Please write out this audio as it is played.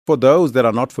For those that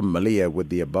are not familiar with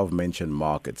the above mentioned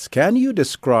markets, can you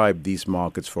describe these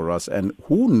markets for us and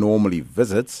who normally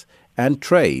visits and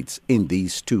trades in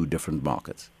these two different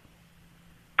markets?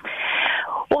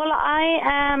 Well, I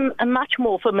am much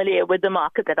more familiar with the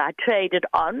market that I traded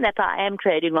on, that I am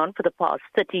trading on for the past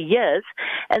 30 years,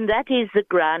 and that is the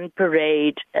Grand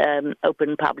Parade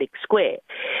Open Public Square.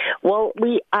 Well,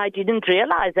 I didn't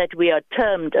realize that we are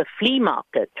termed a flea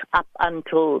market up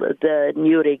until the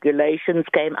new regulations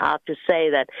came out to say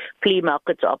that flea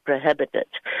markets are prohibited.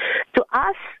 To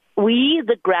us, we,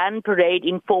 the Grand Parade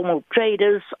informal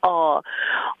traders, are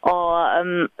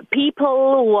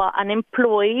people who are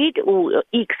unemployed, who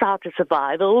ekes out a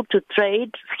survival to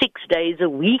trade 6 days a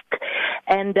week.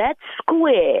 And that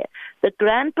square, the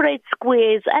Grand Parade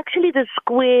Square, is actually the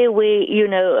square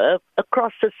where,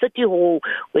 across the City Hall,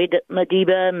 where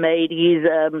Madiba made his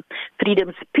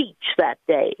freedom speech that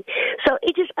day. So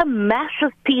it is a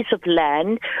massive piece of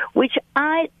land, which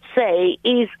I say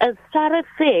is a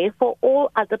thoroughfare for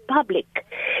all other public.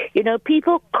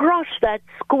 People cross that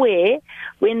square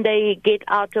when they get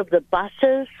out of the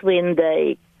buses, when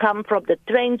they come from the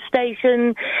train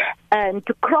station, and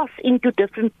to cross into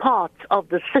different parts of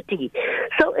the city.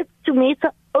 So to me, it's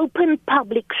an open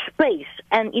public space,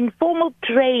 and informal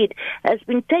trade has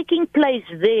been taking place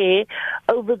there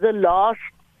over the last,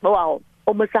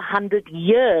 almost 100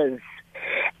 years.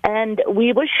 And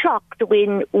we were shocked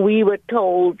when we were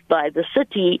told by the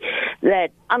city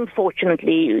that,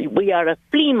 unfortunately, we are a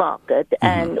flea market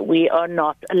and we are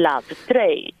not allowed to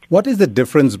trade. What is the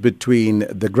difference between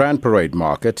the Grand Parade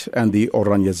market and the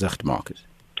Oranje Zicht market?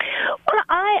 Well,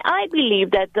 I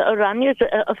believe that the Oranje,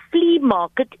 a flea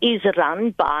market is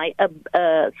run by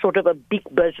a sort of a big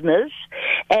business,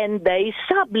 and they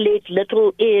sublet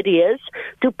little areas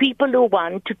to people who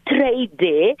want to trade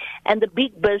there, and the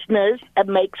big business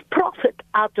makes profit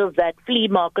out of that flea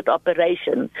market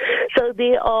operation. So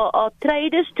there are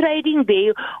traders trading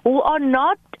there who are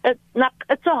not,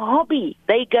 it's a hobby.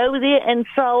 They go there and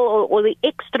sell or the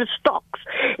extra stocks.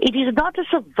 It is not a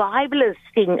survivalist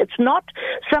thing. It's not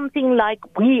something like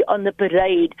we on the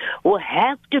parade will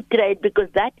have to trade because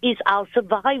that is our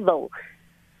survival.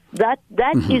 That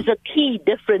is a key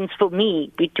difference for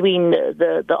me between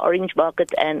the orange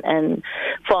market and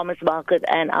farmers market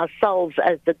and ourselves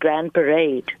as the Grand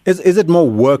Parade. Is it more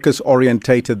workers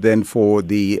orientated than for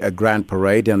the Grand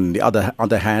Parade, and on the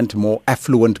other hand, more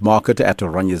affluent market at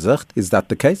Oranje Zicht? Is that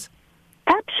the case?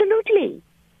 Absolutely.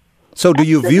 So do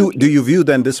you view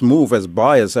then this move as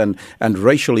bias and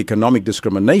racial economic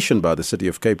discrimination by the City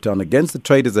of Cape Town against the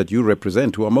traders that you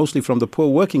represent, who are mostly from the poor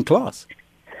working class?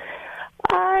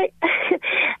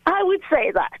 I would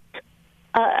say that.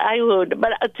 I would.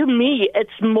 But to me,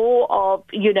 it's more of,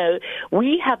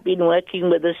 we have been working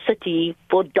with the city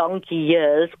for donkey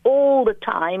years, all the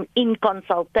time, in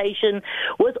consultation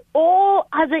with all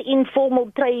other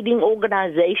informal trading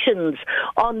organizations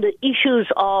on the issues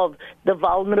of the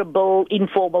vulnerable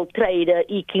informal trader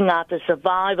eking out a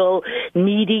survival,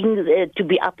 needing to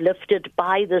be uplifted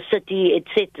by the city,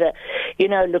 etc.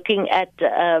 Looking at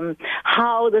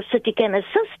how the city can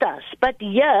assist us. But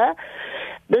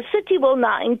the city will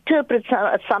now interpret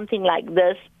something like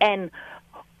this and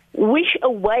wish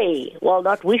away. Well,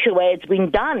 not wish away. It's been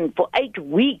done for 8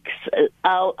 weeks.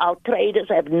 Our traders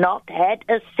have not had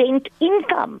a cent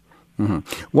income. Mm-hmm.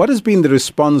 What has been the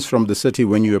response from the city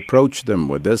when you approach them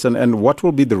with this, and what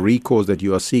will be the recourse that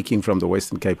you are seeking from the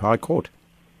Western Cape High Court?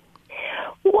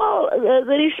 Well,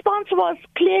 the response was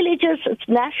clearly just it's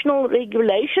national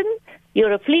regulation.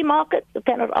 You're a flea market, you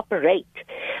cannot operate.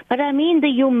 But I mean the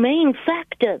humane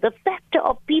factor, the factor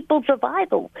of people's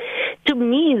survival. To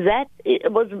me, that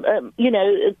was,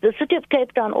 the City of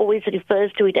Cape Town always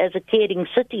refers to it as a caring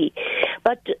city.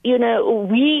 But,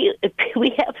 we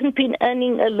haven't been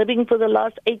earning a living for the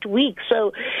last 8 weeks.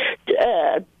 So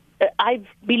I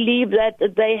believe that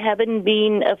they haven't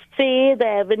been fair, they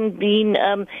haven't been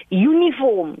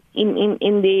uniform in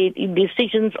the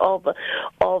decisions of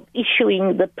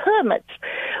issuing the permits.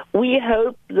 We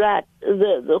hope that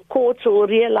the courts will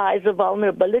realize the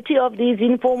vulnerability of these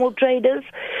informal traders.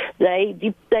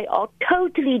 They are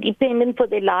totally dependent for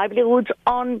their livelihoods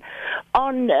on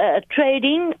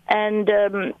trading, and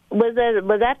with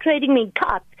that trading being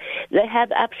cut, they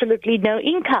have absolutely no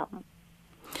income.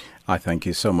 I thank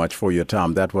you so much for your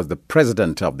time. That was the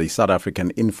president of the South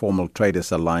African Informal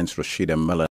Traders Alliance, Rashida Miller.